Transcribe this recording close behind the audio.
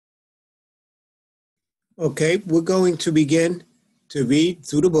Okay, we're going to begin to read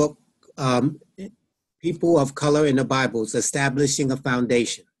through the book, People of Color in the Bibles, Establishing a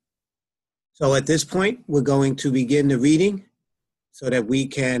Foundation. So at this point, we're going to begin the reading so that we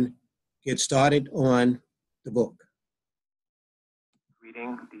can get started on the book.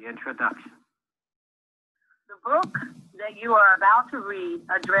 Reading the introduction. The book that you are about to read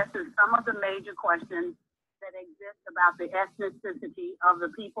addresses some of the major questions that exist about the ethnicity of the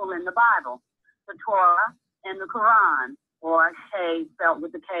people in the Bible, the Torah, and the Quran, or K spelled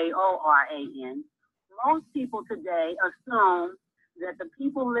with the Koran. Most people today assume that the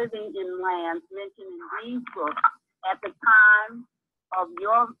people living in lands mentioned in these books at the time of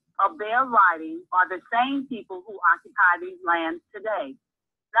their writing are the same people who occupy these lands today.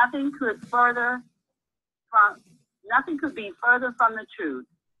 Nothing could be further from the truth.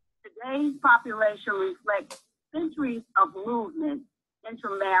 Today's population reflects centuries of movement,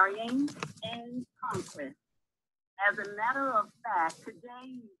 intermarrying, and conquest. As a matter of fact,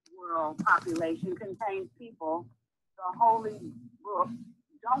 today's world population contains people the holy books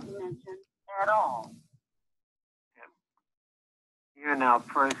don't mention at all. Here in our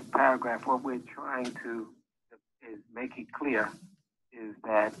first paragraph, what we're trying to is make it clear is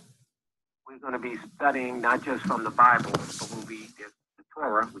that we're going to be studying not just from the Bible, but we'll read the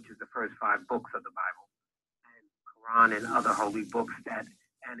Torah, which is the first 5 books of the Bible, and Quran and other holy books and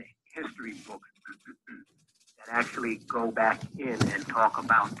history books that actually go back in and talk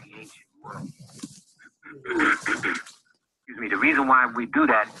about the ancient world. Excuse me. The reason why we do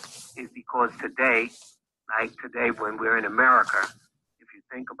that is because today, like today when we're in America, if you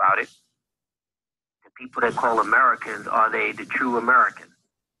think about it, the people that call Americans, are they the true Americans?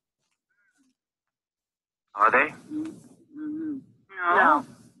 Are they? Mm-hmm. No.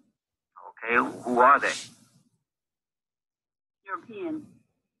 Okay, who are they? Europeans.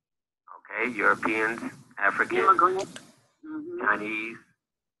 Okay, Europeans, Africans, Immigrants. Chinese,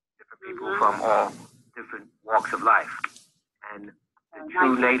 different people from all different walks of life. And the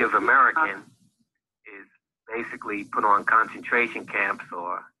true Native American is basically put on concentration camps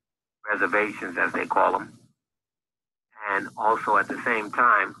or reservations, as they call them. And also at the same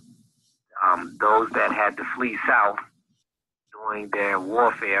time, those that had to flee south during their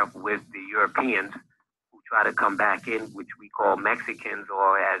warfare with the Europeans who try to come back in, which we call Mexicans,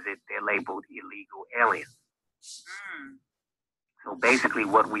 or as they're labeled, illegal aliens. So basically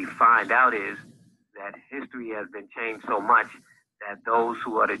what we find out is that history has been changed so much that those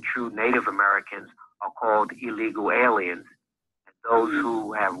who are the true Native Americans are called illegal aliens. And those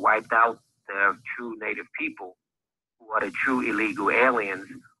who have wiped out the true Native people, who are the true illegal aliens,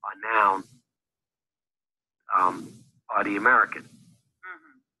 are now are the Americans.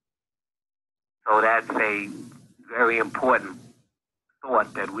 So that's a very important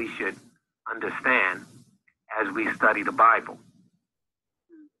thought that we should understand as we study the Bible.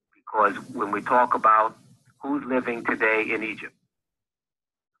 Because when we talk about who's living today in Egypt.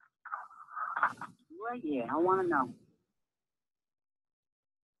 Well, yeah, I want to know.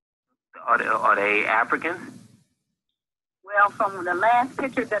 Are they Africans? Well, from the last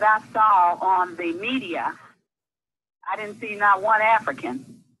picture that I saw on the media, I didn't see not one African.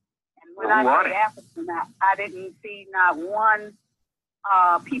 And when I say African, I didn't see not one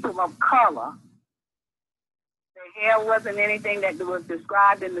people of color. Their hair wasn't anything that was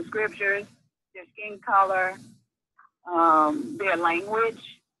described in the scriptures, their skin color, their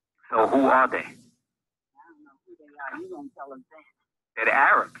language. So who are they? I don't know who they are. You're going to tell us that. They're the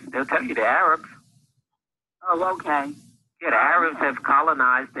Arabs. They'll tell you the Arabs. Oh, okay. Yeah, the Arabs have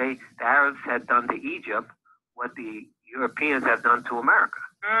colonized. The Arabs had done to Egypt what the Europeans have done to America.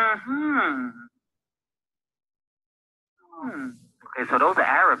 Okay, so those are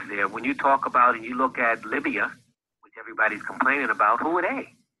Arabs there. When you talk about and you look at Libya, which everybody's complaining about, who are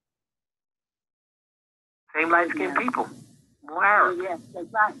they? Same light-skinned people. More Arabs. Yes,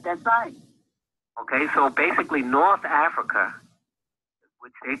 that's right. That's right. Okay, so basically North Africa,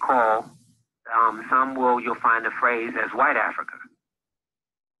 which they call, you'll find the phrase as white Africa.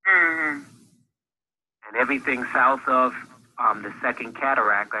 And everything south of the Second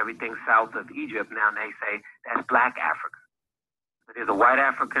Cataract, everything south of Egypt, now they say that's black Africa. So there's a white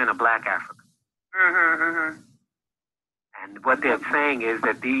Africa and a black Africa. And what they're saying is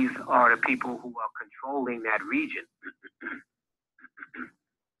that these are the people who are controlling that region.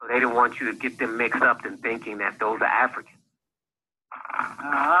 So they don't want you to get them mixed up in thinking that those are Africans.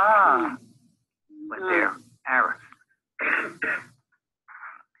 But they're Arabs.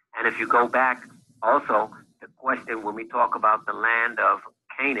 And if you go back, also, the question when we talk about the land of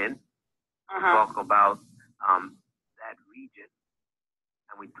Canaan, we talk about that region.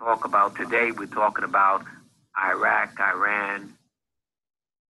 And we talk about today, we're talking about Iraq, Iran,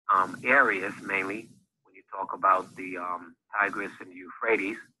 areas mainly, when you talk about the Tigris and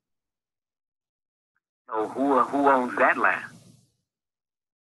Euphrates. So who owns that land?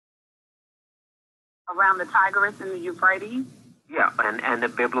 Around the Tigris and the Euphrates? Yeah, and the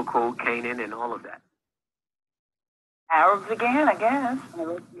biblical Canaan and all of that. Arabs again, I guess.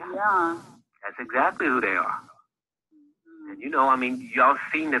 Yeah. That's exactly who they are. And I mean, y'all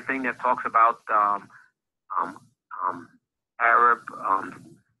seen the thing that talks about Arab,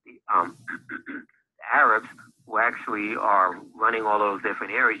 the Arabs who actually are running all those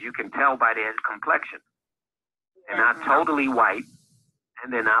different areas. You can tell by their complexion. They're not totally white,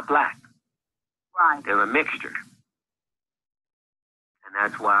 and they're not black. Right. They're a mixture. And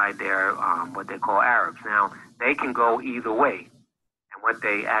that's why they're what they call Arabs. Now, they can go either way. And what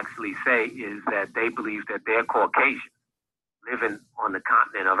they actually say is that they believe that they're Caucasian, living on the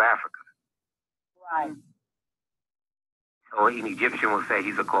continent of Africa. Right. So an Egyptian will say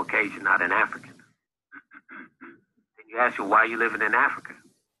he's a Caucasian, not an African. Then you ask you, why are you living in Africa?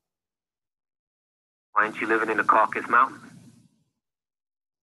 Why aren't you living in the Caucasus Mountains?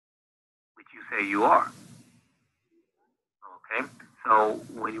 Which you say you are. Okay? So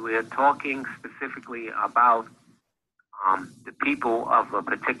when we're talking specifically about the people of a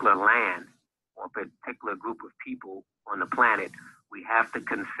particular land or a particular group of people on the planet, we have to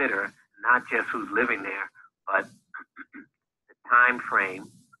consider not just who's living there, but the time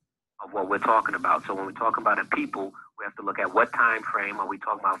frame of what we're talking about. So when we talk about a people, we have to look at what time frame. Are we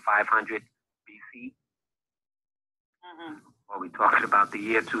talking about 500 BC? Mm-hmm. Or are we talking about the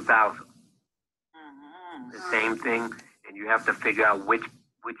year 2000? Mm-hmm. The same thing, and you have to figure out which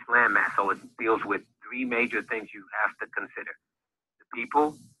landmass. So it deals with three major things you have to consider: the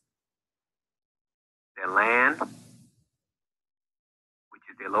people, their land, which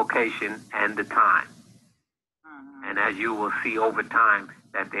is their location, and the time. Mm-hmm. And as you will see over time,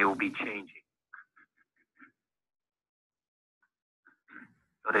 that they will be changing.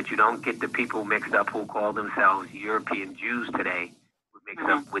 So that you don't get the people mixed up who call themselves European Jews today, who mix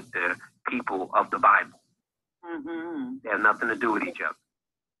up with the people of the Bible. Mm-hmm. They have nothing to do with each other.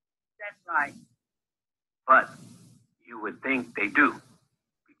 That's right. But you would think they do,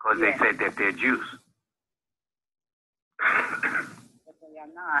 because they said that they're Jews. But they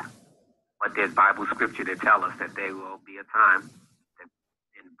are not. But there's Bible scripture that tell us that there will be a time that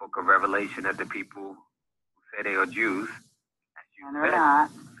in the book of Revelation that the people who say they are Jews, as you And said, they're not.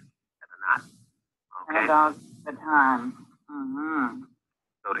 that are not. And Okay? about the time. Mm-hmm.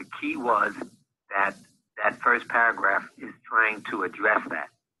 So the key was that first paragraph is trying to address that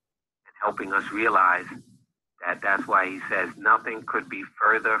and helping us realize that that's why he says nothing could be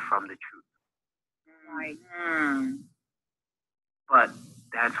further from the truth. Right. Mm-hmm. But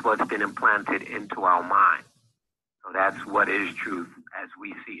that's what's been implanted into our mind. So that's what is truth as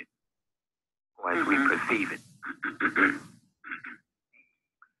we see it, or as we perceive it.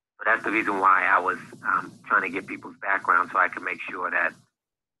 So that's the reason why I was trying to get people's background, so I can make sure that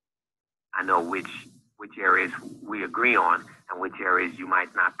I know which areas we agree on and which areas you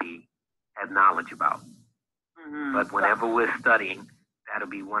might not have knowledge about. Mm-hmm. But whenever we're studying, that'll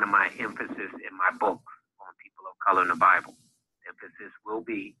be one of my emphasis in my books on people of color in the Bible. Emphasis will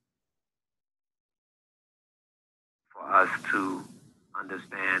be for us to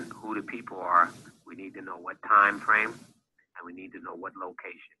understand who the people are. We need to know what time frame, and we need to know what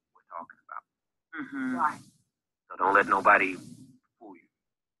location we're talking about. Mm-hmm. Right. So don't let nobody fool you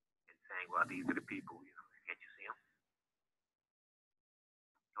in saying, well, these are the people. Can't you see them?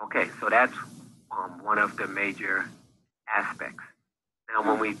 Okay, so that's one of the major aspects. Now,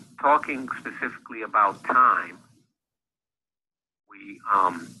 when we're talking specifically about time,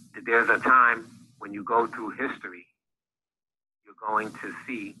 there's a time when you go through history, you're going to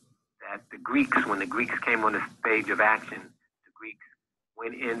see that the Greeks, when the Greeks came on the stage of action, the Greeks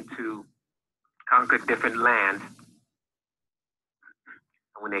went into conquered different lands.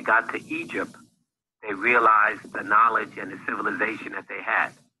 And when they got to Egypt, they realized the knowledge and the civilization that they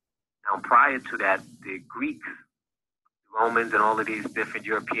had. Now, prior to that, the Greeks, Romans, and all of these different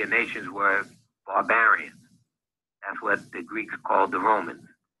European nations were barbarians. That's what the Greeks called the Romans.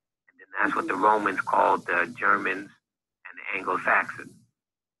 And then that's what the Romans called the Germans and the Anglo-Saxons.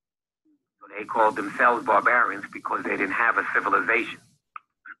 So they called themselves barbarians because they didn't have a civilization.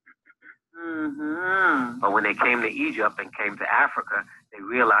 Mm-hmm. But when they came to Egypt and came to Africa, they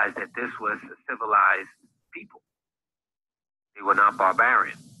realized that this was a civilized people. They were not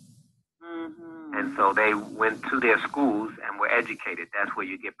barbarians. Mm-hmm. And so they went to their schools and were educated. That's where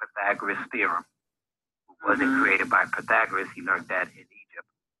you get Pythagoras' theorem. It wasn't created by Pythagoras. He learned that in Egypt.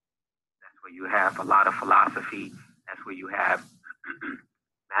 where you have a lot of philosophy. That's where you have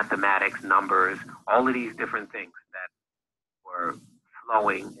mathematics, numbers, all of these different things that were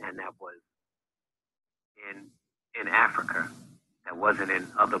flowing and that was in Africa that wasn't in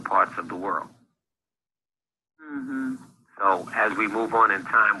other parts of the world. Mm-hmm. So as we move on in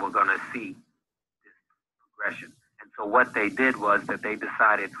time, we're going to see this progression. And so what they did was that they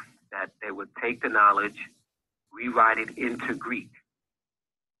decided that they would take the knowledge, rewrite it into Greek.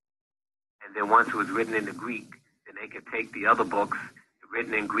 And then once it was written into Greek, then they could take the other books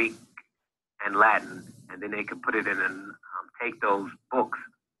written in Greek and Latin, and then they could put it in and take those books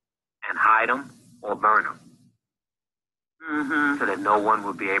and hide them or burn them, so that no one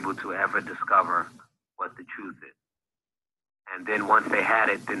would be able to ever discover what the truth is. And then once they had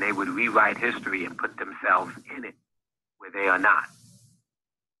it, then they would rewrite history and put themselves in it where they are not.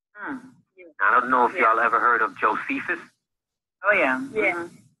 Now, I don't know if y'all ever heard of Josephus. Oh, yeah. Yeah.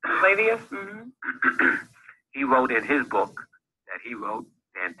 Flavius? Mm-hmm. He wrote in his book that he wrote,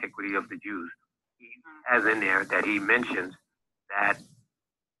 The Antiquity of the Jews, he has in there that he mentions that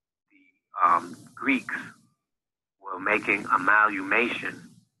the Greeks were making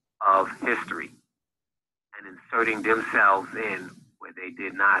amalgamation of history and inserting themselves in where they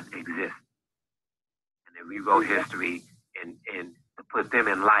did not exist. And they rewrote history in to put them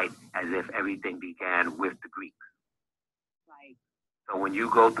in light as if everything began with the Greeks. Right. So when you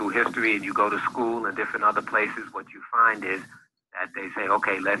go through history and you go to school and different other places, what you find is that they say,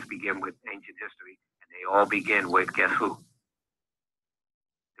 okay, let's begin with ancient history. And they all begin with, guess who?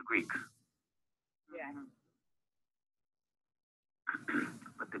 The Greeks. Yeah.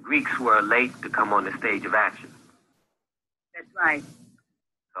 But the Greeks were late to come on the stage of action. That's right.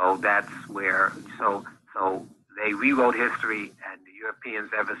 So that's where, so they rewrote history, and the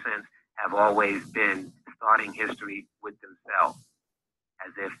Europeans ever since have always been starting history with themselves,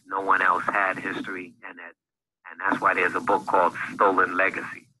 as if no one else had history, and that's why there's a book called Stolen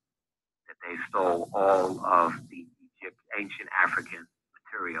Legacy, that they stole all of the ancient African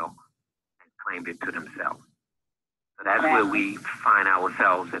material and claimed it to themselves. So that's where we find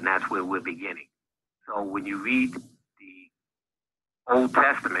ourselves, and that's where we're beginning. So when you read the Old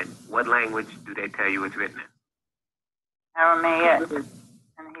Testament, what language do they tell you it's written in? Aramaic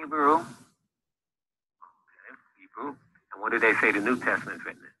and Hebrew. Okay, Hebrew. And what do they say the New Testament's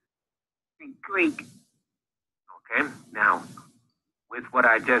written in? Greek. Okay, now, with what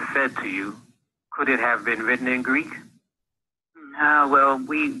I just said to you, could it have been written in Greek? Well,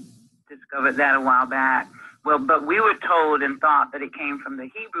 we discovered that a while back. Well, but we were told and thought that it came from the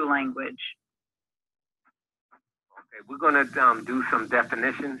Hebrew language. Okay, we're going to do some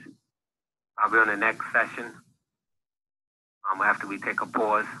definitions, probably on the next session. After we take a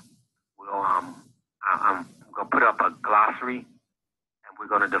pause, I'm going to put up a glossary, and we're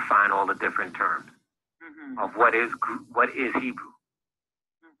going to define all the different terms of what is Hebrew.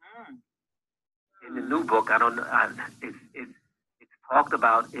 In the new book, I don't know. It's talked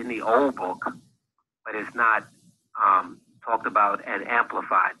about in the old book, but it's not talked about and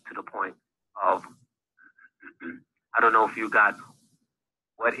amplified to the point of. I don't know if you got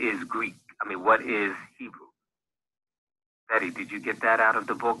what is Greek. I mean, what is Hebrew? Betty, did you get that out of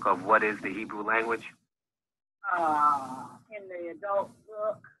the book of what is the Hebrew language? In the adult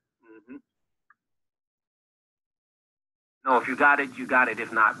book. No, if you got it, you got it.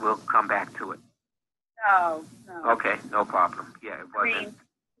 If not, we'll come back to it. No. Okay, no problem. Yeah, it wasn't. I mean,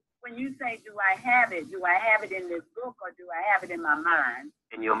 when you say, do I have it in this book, or do I have it in my mind?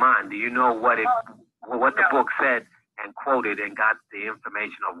 In your mind, do you know what the book said and quoted and got the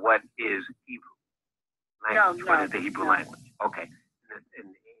information of what is Hebrew language? What is the Hebrew language? Okay. In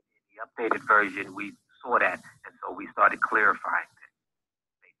the updated version, we saw that, and so we started clarifying it.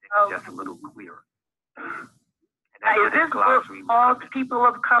 Make things just a little clearer. And that's Is this book called People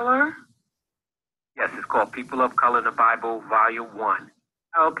of Color? Yes, it's called People of Color in the Bible, Volume 1.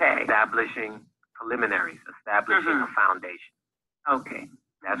 Okay. Establishing preliminaries, establishing a foundation. Okay.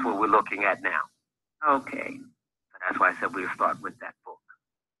 That's what we're looking at now. Okay. So that's why I said we'll start with that book.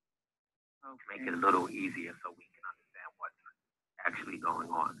 Okay. Make it a little easier so we can understand what's actually going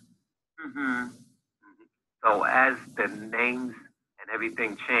on. So as the names and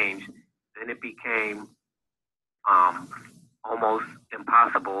everything changed, then it became almost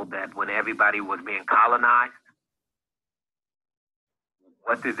impossible that when everybody was being colonized,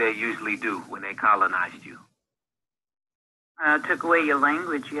 what did they usually do when they colonized you? Took away your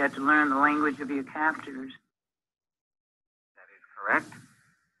language. You had to learn the language of your captors. That is correct.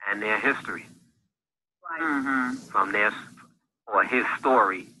 And their history. Right. From his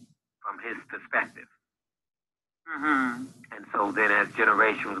story, from his perspective. Mm-hmm. And so then as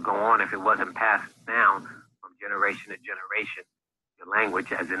generations go on, if it wasn't passed down from generation to generation, your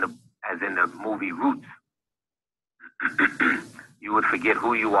language, as in the movie Roots, you would forget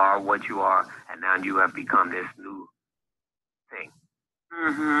who you are, what you are, and now you have become this new thing.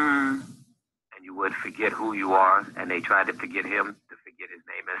 Mm-hmm. And you would forget who you are, and they tried to forget him, to forget his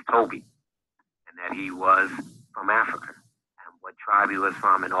name as Toby, and that he was from Africa, and what tribe he was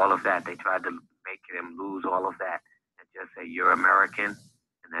from, and all of that. They tried to make him lose all of that and just say, you're American,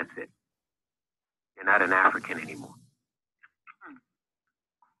 and that's it. You're not an African anymore.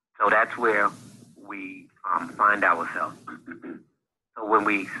 So that's where we find ourselves. So when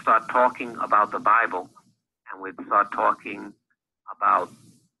we start talking about the Bible, and we start talking about,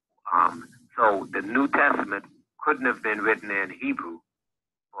 so the New Testament couldn't have been written in Hebrew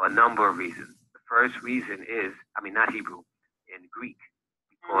for a number of reasons. The first reason is, not Hebrew, in Greek,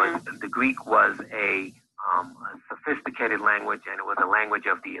 because the Greek was a sophisticated language, and it was a language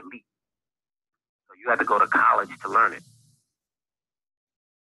of the elite. So you had to go to college to learn it.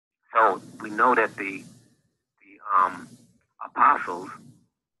 So we know that the apostles,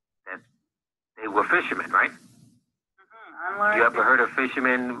 that they were fishermen, right? Mm-hmm. You ever heard of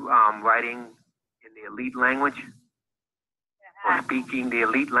fishermen writing in the elite language or speaking the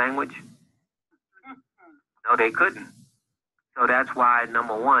elite language? No, they couldn't. So that's why,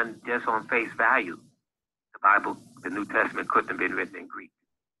 number one, just on face value, the Bible, the New Testament couldn't have been written in Greek.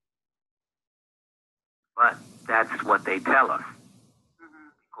 But that's what they tell us,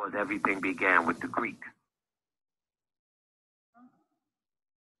 because everything began with the Greek.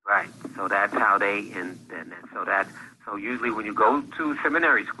 Right. So that's how so usually when you go to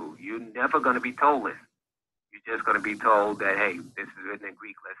seminary school, you're never going to be told this. You're just going to be told that, hey, this is written in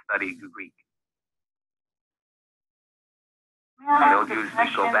Greek, let's study the Greek. You don't usually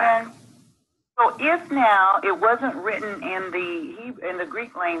go back. Then, so if now it wasn't written in the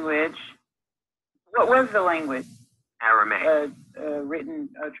Greek language, what was the language? Aramaic.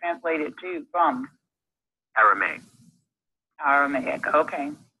 Translated to from? Aramaic. Aramaic, okay.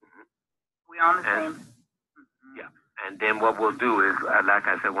 Mm-hmm. We on the same. Yeah. And then what we'll do is, like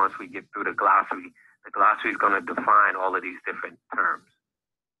I said, once we get through the glossary is going to define all of these different terms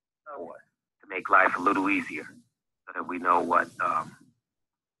to make life a little easier, so that we know what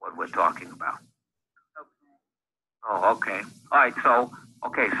we're talking about. Okay. Oh, okay. All right.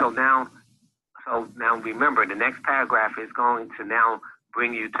 So now remember, the next paragraph is going to now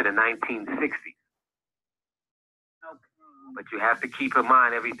bring you to the 1960s. Okay. But you have to keep in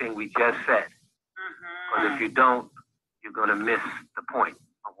mind everything we just said. Because if you don't, you're going to miss the point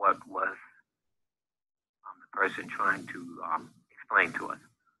of what was the person trying to explain to us.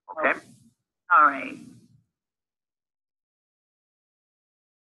 Okay? All right.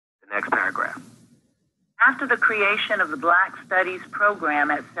 The next paragraph. After the creation of the Black Studies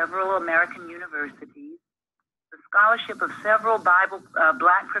program at several American universities, the scholarship of several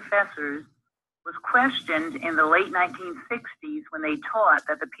Black professors was questioned in the late 1960s when they taught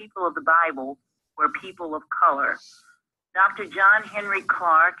that the people of the Bible were people of color. Dr. John Henry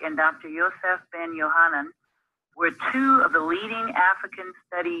Clark and Dr. Yosef Ben Yohanan were two of the leading African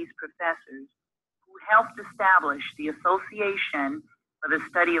studies professors who helped establish the Association for the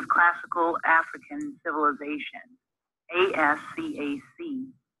Study of Classical African Civilization, ASCAC,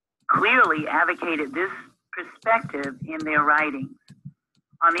 clearly advocated this perspective in their writings.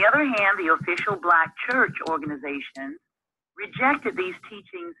 On the other hand, the official Black church organizations rejected these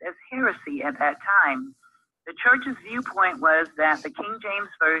teachings as heresy at that time. The church's viewpoint was that the King James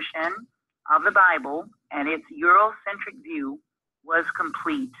Version of the Bible and its Eurocentric view was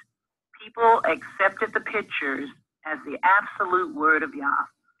complete. People accepted the pictures as the absolute word of Yah.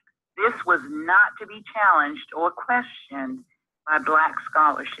 This was not to be challenged or questioned by Black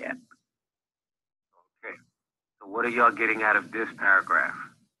scholarship. Okay. So what are y'all getting out of this paragraph?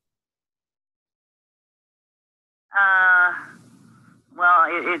 Well,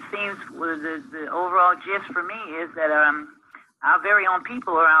 it seems the overall gist for me is that our very own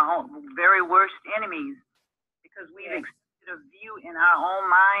people are our own very worst enemies, because we've accepted a view in our own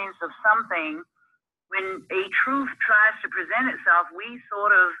minds of something. When a truth tries to present itself, we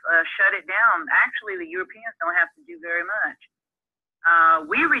sort of shut it down. Actually, the Europeans don't have to do very much.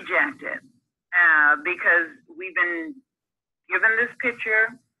 We reject it because we've been given this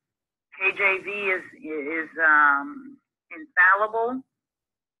picture. KJV is infallible,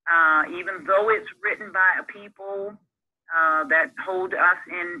 even though it's written by a people that hold us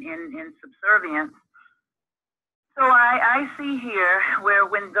in subservience. So I see here where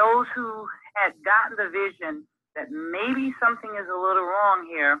when those who had gotten the vision that maybe something is a little wrong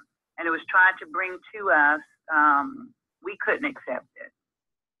here, and it was tried to bring to us we couldn't accept it.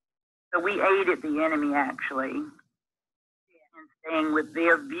 So we aided the enemy, actually, in staying with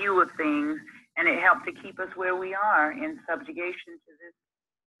their view of things, and it helped to keep us where we are in subjugation to this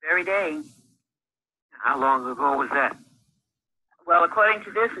very day. How long ago was that? Well, according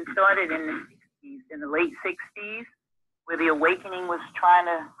to this, it started in the 60s, in the late 60s, where the awakening was trying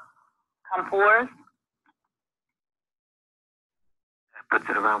to come forth. That puts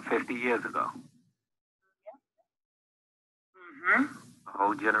it around 50 years ago. Mm-hmm. A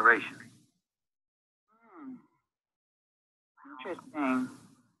whole generation. Interesting.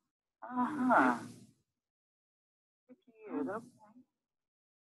 Uh-huh. 50 years,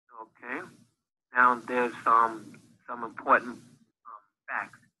 Okay. Now, there's some important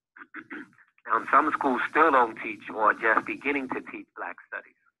facts. Now, some schools still don't teach or just beginning to teach Black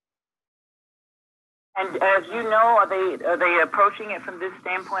studies. And as you know, are they approaching it from this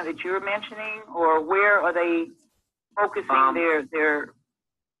standpoint that you were mentioning, or where are they focusing their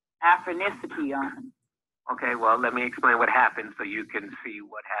Africanicity on? Okay, well, let me explain what happened so you can see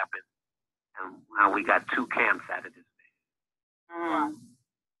what happened and how we got two camps out of this thing. Mm.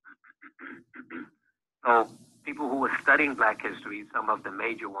 So people who were studying Black history, some of the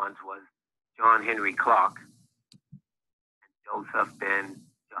major ones was John Henry Clark and Joseph Ben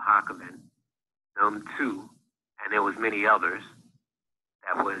Joachim, them two, and there was many others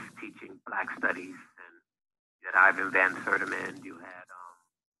that was teaching Black studies. And you had Ivan Van Sertima, you had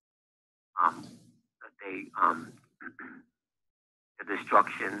the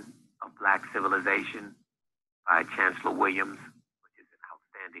destruction of Black civilization by Chancellor Williams, which is an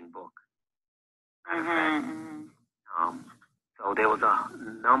outstanding book. So there was a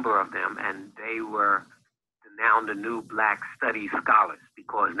number of them, and they were now the new Black studies scholars,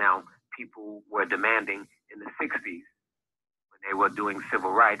 because now people were demanding in the 60s, when they were doing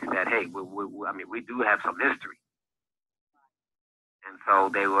civil rights, that, hey, we do have some history. And so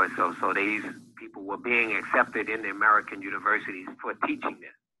they were, so these people were being accepted in the American universities for teaching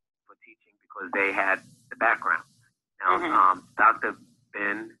because they had the background. Now, Dr.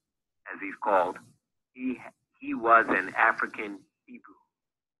 Ben, as he's called, he was an African Hebrew,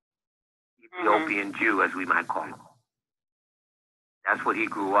 Ethiopian Jew, as we might call him. That's what he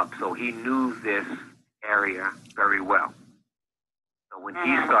grew up. So he knew this area very well. So when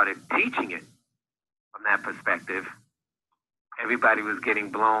he started teaching it from that perspective, everybody was getting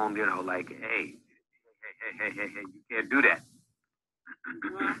blown, like, hey, you can't do that.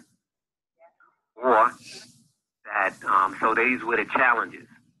 Or that, so these were the challenges.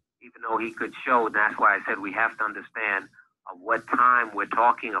 Even though he could show, and that's why I said we have to understand of what time we're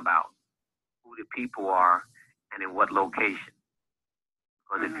talking about, who the people are, and in what location.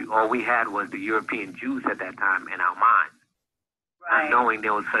 Because if all we had was the European Jews at that time in our minds, not knowing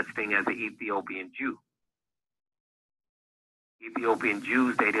there was such thing as an Ethiopian Jew. Ethiopian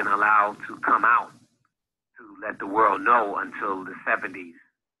Jews, they didn't allow to come out to let the world know until the 70s,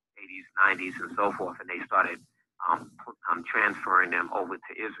 80s, 90s, and so forth, and they started transferring them over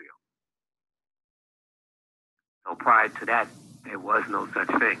to Israel. So prior to that, there was no such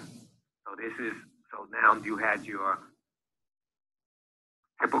thing. So now you had your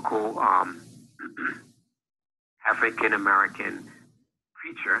typical African American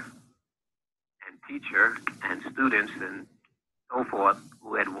preacher and teacher and students and so forth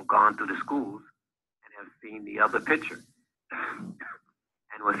who had gone through the schools and have seen the other picture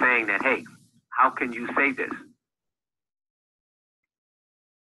and were saying that, hey, how can you say this?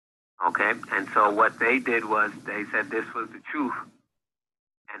 Okay, and so what they did was they said this was the truth,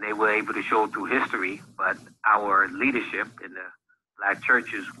 and they were able to show through history, but our leadership in the Black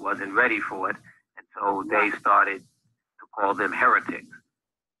churches wasn't ready for it, and so they started to call them heretics.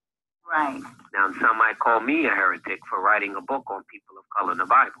 Right. Now, some might call me a heretic for writing a book on people of color in the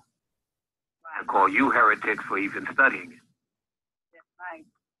Bible, and call you heretics for even studying it. That's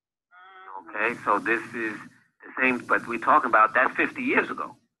Okay, right. so this is the same, but we're talking about that's 50 years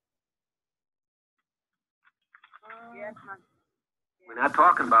ago. We're not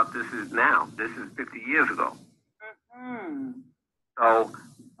talking about this is now. This is 50 years ago. So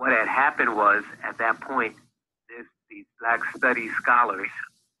what had happened was, at that point, these Black studies scholars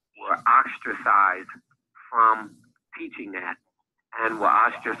were ostracized from teaching that and were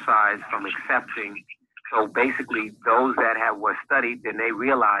ostracized from accepting. So basically, those that were studied, then they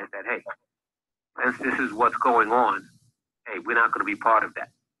realized that, hey, since this is what's going on, hey, we're not going to be part of that.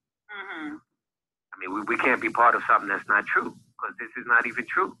 I mean, we can't be part of something that's not true, because this is not even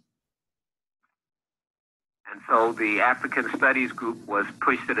true. And so the African Studies group was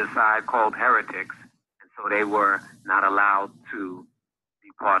pushed to the side, called heretics, and so they were not allowed to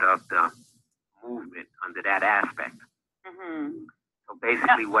be part of the movement under that aspect. Mm-hmm. So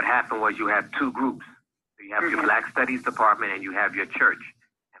basically what happened was you have two groups. So you have your Black Studies department and you have your church.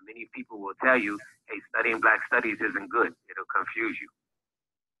 And many people will tell you, hey, studying Black Studies isn't good. It'll confuse you.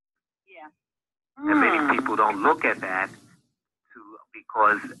 Yeah. And many people don't look at that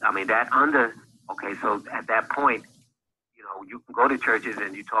because, okay, so at that point, you know, you can go to churches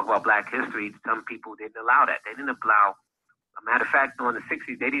and you talk about Black history. Some people didn't allow that. They didn't allow, a matter of fact, during the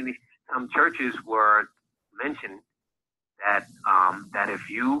 60s, some churches were mentioned that that if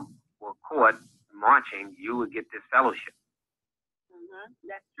you were caught marching, you would get this fellowship. Mm-hmm.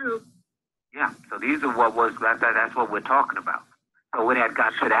 That's true. Yeah, so that's what we're talking about. So it had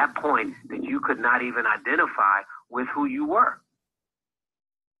got to that point that you could not even identify with who you were.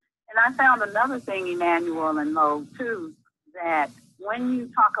 And I found another thing, Emanuel and Mo, too, that when you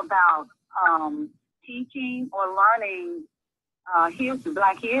talk about teaching or learning history,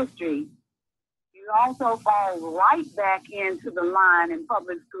 Black history, you also fall right back into the line in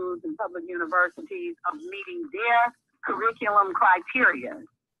public schools and public universities of meeting their curriculum criteria.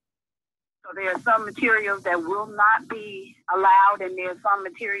 So there are some materials that will not be allowed, and there are some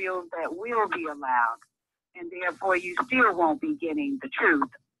materials that will be allowed. And therefore, you still won't be getting the truth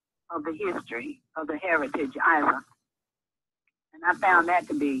of the history of the heritage either. And I found that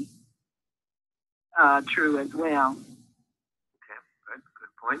to be true as well. Okay,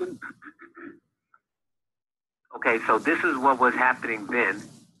 good point. Okay, so this is what was happening then.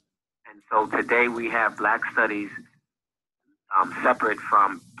 And so today we have Black Studies separate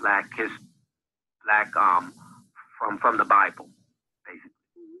from from the Bible, basically.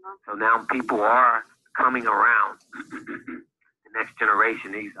 So now people are coming around. The next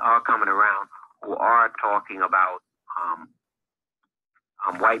generation, these are coming around who are talking about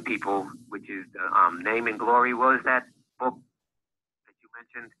white people, which is the Name and Glory. What was that book that you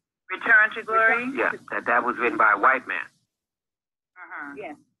mentioned? Return to Glory? Yeah, that was written by a white man. Uh-huh.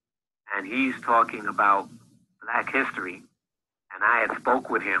 Yeah. And he's talking about Black history. And I had spoke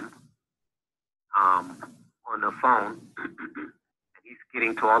with him on the phone. And he's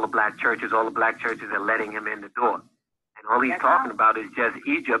getting to all the Black churches. All the Black churches are letting him in the door. And all he's talking about is just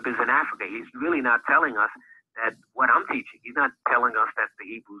Egypt is in Africa. He's really not telling us that what I'm teaching. He's not telling us that the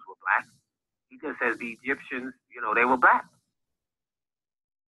Hebrews were Black. He just says the Egyptians, they were Black.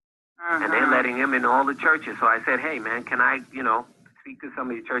 Uh-huh. And they're letting him in all the churches. So I said, hey, man, can I, speak to some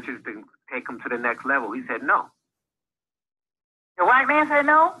of these churches to take them to the next level? He said, no. The white man said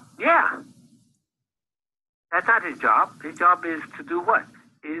no? Yeah. That's not his job. His job is to do what?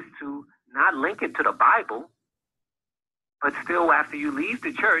 Is to not link it to the Bible, but still after you leave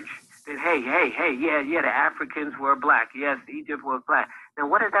the church, then hey, the Africans were Black. Yes, Egypt was Black. Now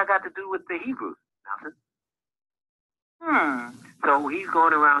what has that got to do with the Hebrews? Nothing. So he's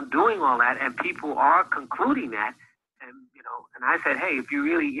going around doing all that, and people are concluding that. And I said, hey, if you're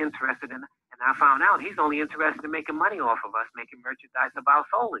really interested in, and I found out he's only interested in making money off of us, making merchandise about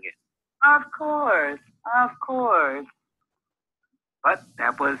souling it. Of course. But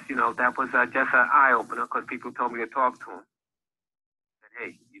that was just an eye opener because people told me to talk to him.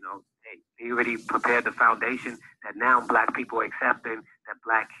 And he already prepared the foundation that now Black people are accepting that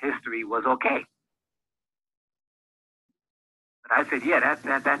Black history was okay. But I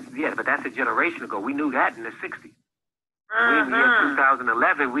said, but that's a generation ago. We knew that in the 60s. We're in the year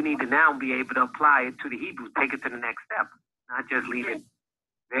 2011. We need to now be able to apply it to the Hebrews, take it to the next step, not just leave it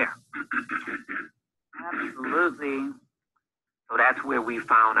there. Absolutely. So that's where we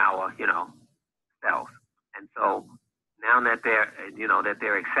found our, self. And so now that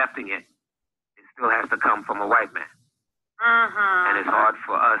they're accepting it, it still has to come from a white man. And it's hard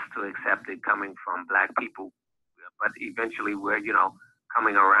for us to accept it coming from Black people, but eventually we're,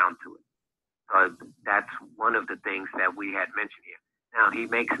 coming around to it. So that's one of the things that we had mentioned here. Now, he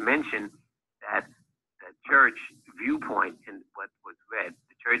makes mention that the church viewpoint in what was read,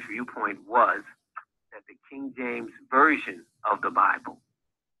 the church viewpoint was that the King James Version of the Bible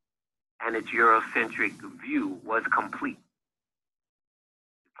and its Eurocentric view was complete.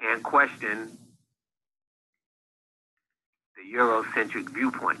 You can't question the Eurocentric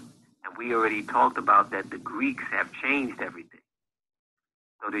viewpoint. And we already talked about that the Greeks have changed everything.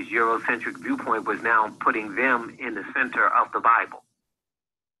 So this Eurocentric viewpoint was now putting them in the center of the Bible.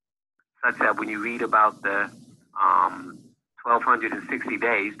 Such that when you read about the 1260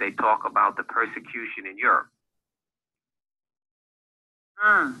 days, they talk about the persecution in Europe.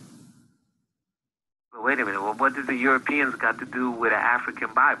 Well, wait a minute. Well, what does the Europeans got to do with an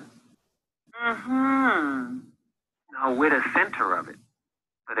African Bible? No, we're the center of it.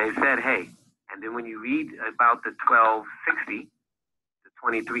 So they said, hey, and then when you read about the 1260, the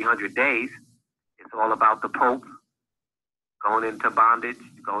 2300 days, It's all about the Pope going into bondage,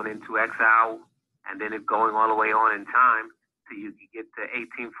 going into exile, and then it going all the way on in time till you can get to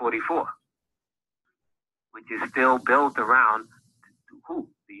 1844, which is still built around who?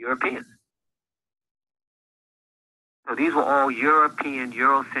 The Europeans. So these were all European,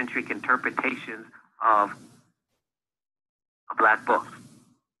 Eurocentric interpretations of a black book.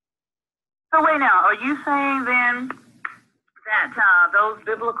 So wait now, are you saying then that those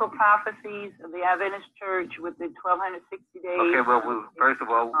biblical prophecies of the Adventist Church with the 1260 days? Okay, well, first of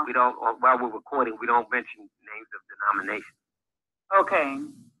all, we don't, while we're recording, we don't mention names of denominations. Okay.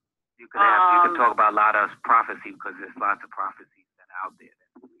 You can talk about a lot of prophecy because there's lots of prophecies that are out there.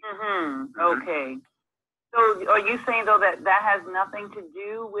 Okay. So are you saying, though, that that has nothing to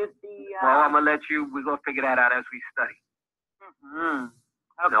do with the... Well, I'm going to let you, we're going to figure that out as we study.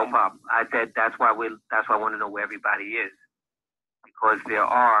 Okay. No problem. I said that's why I want to know where everybody is. Because there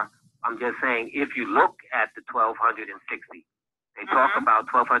are, I'm just saying, if you look at the 1260, they talk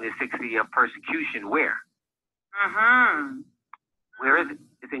about 1260 of persecution where? Where is it?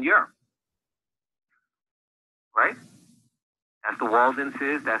 It's in Europe. Right? That's the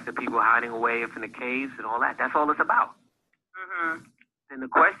Waldenses, that's the people hiding away from the caves and all that. That's all it's about. Then the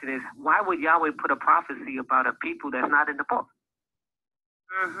question is, why would Yahweh put a prophecy about a people that's not in the book?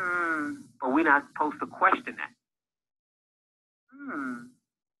 But we're not supposed to question that.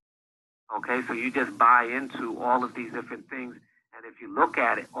 Okay, so you just buy into all of these different things. And if you look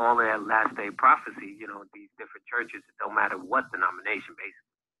at it, all their last day prophecy, you know, these different churches, it don't matter what denomination,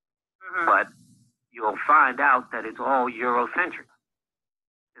 basically. But you'll find out that it's all Eurocentric.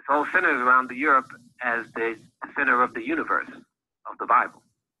 It's all centered around the Europe as the center of the universe of the Bible.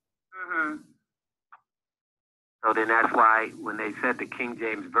 So then that's why when they said the King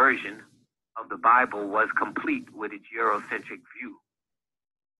James Version of the Bible was complete with its Eurocentric view.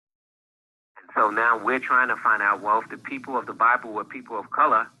 And so now we're trying to find out, well, if the people of the Bible were people of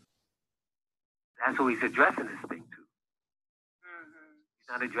color, that's who he's addressing this thing to. He's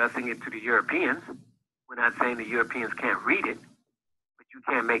not addressing it to the Europeans. We're not saying the Europeans can't read it, but you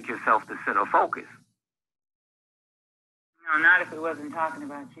can't make yourself the center focus. No, not if it wasn't talking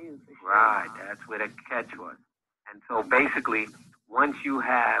about you. For sure. Right, that's where the catch was. And so basically, once you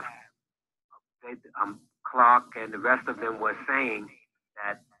have Clark and the rest of them were saying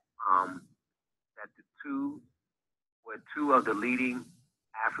that that the two were two of the leading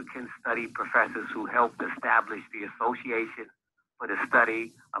African study professors who helped establish the Association for the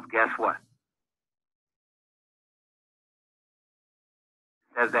Study of guess what?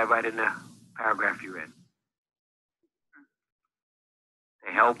 It says that right in the paragraph you read.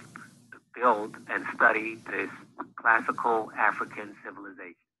 They helped build and study this classical African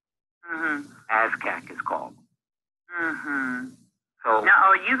civilization. Aztec is called. So now,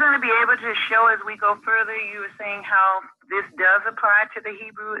 are you going to be able to show as we go further? You were saying how this does apply to the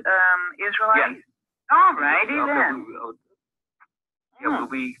Hebrew Israelites. Yes. All righty then.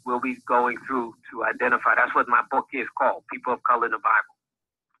 We'll be going through to identify. That's what my book is called, People of Color in the Bible.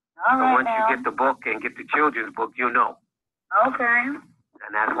 All so right, once you get the book and get the children's book, you'll know. Okay.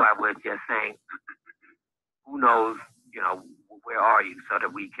 And that's why we're just saying, who knows, you know, where are you so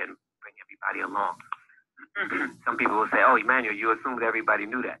that we can bring everybody along. Some people will say, oh, Emanuel, you assumed everybody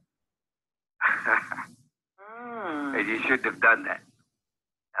knew that. And you shouldn't have done that.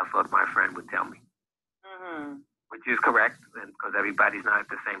 That's what my friend would tell me. Which is correct, because everybody's not at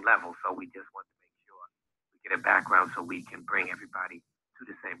the same level. So we just want to make sure we get a background so we can bring everybody to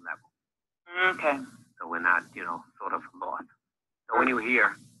the same level. Okay. So we're not, you know, sort of lost. So when you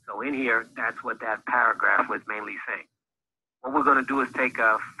hear, in here, that's what that paragraph was mainly saying. What we're going to do is take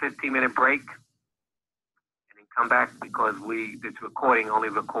a 15-minute break and then come back because this recording only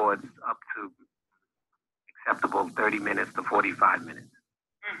records up to acceptable 30 minutes to 45 minutes.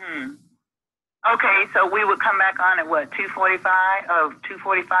 Okay, so we would come back on at what, 2:45? Oh,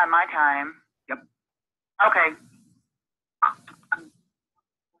 2:45 my time. Yep. Okay.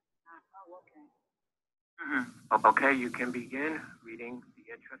 Okay, you can begin reading the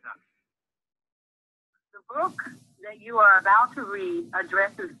introduction. The book that you are about to read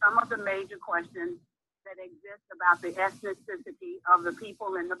addresses some of the major questions that exist about the ethnicity of the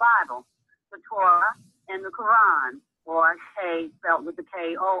people in the Bible, the Torah, and the Quran, or K spelled with the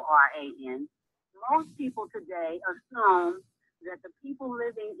Koran. Most people today assume that the people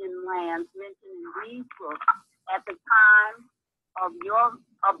living in lands mentioned in these books at the time of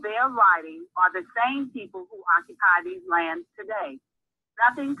their writing are the same people who occupy these lands today.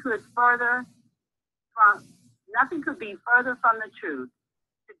 Nothing could be further from the truth.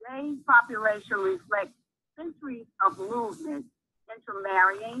 Today's population reflects centuries of movement,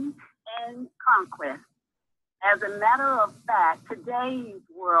 intermarrying, and conquest. As a matter of fact, today's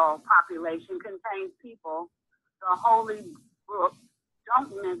world population contains people the holy book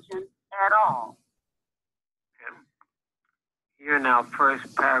don't mention at all. Here in our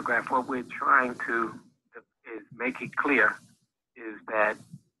first paragraph, what we're trying to is make it clear is that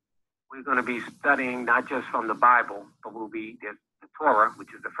we're going to be studying not just from the Bible, but there's the Torah, which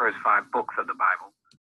is the first 5 books of the Bible.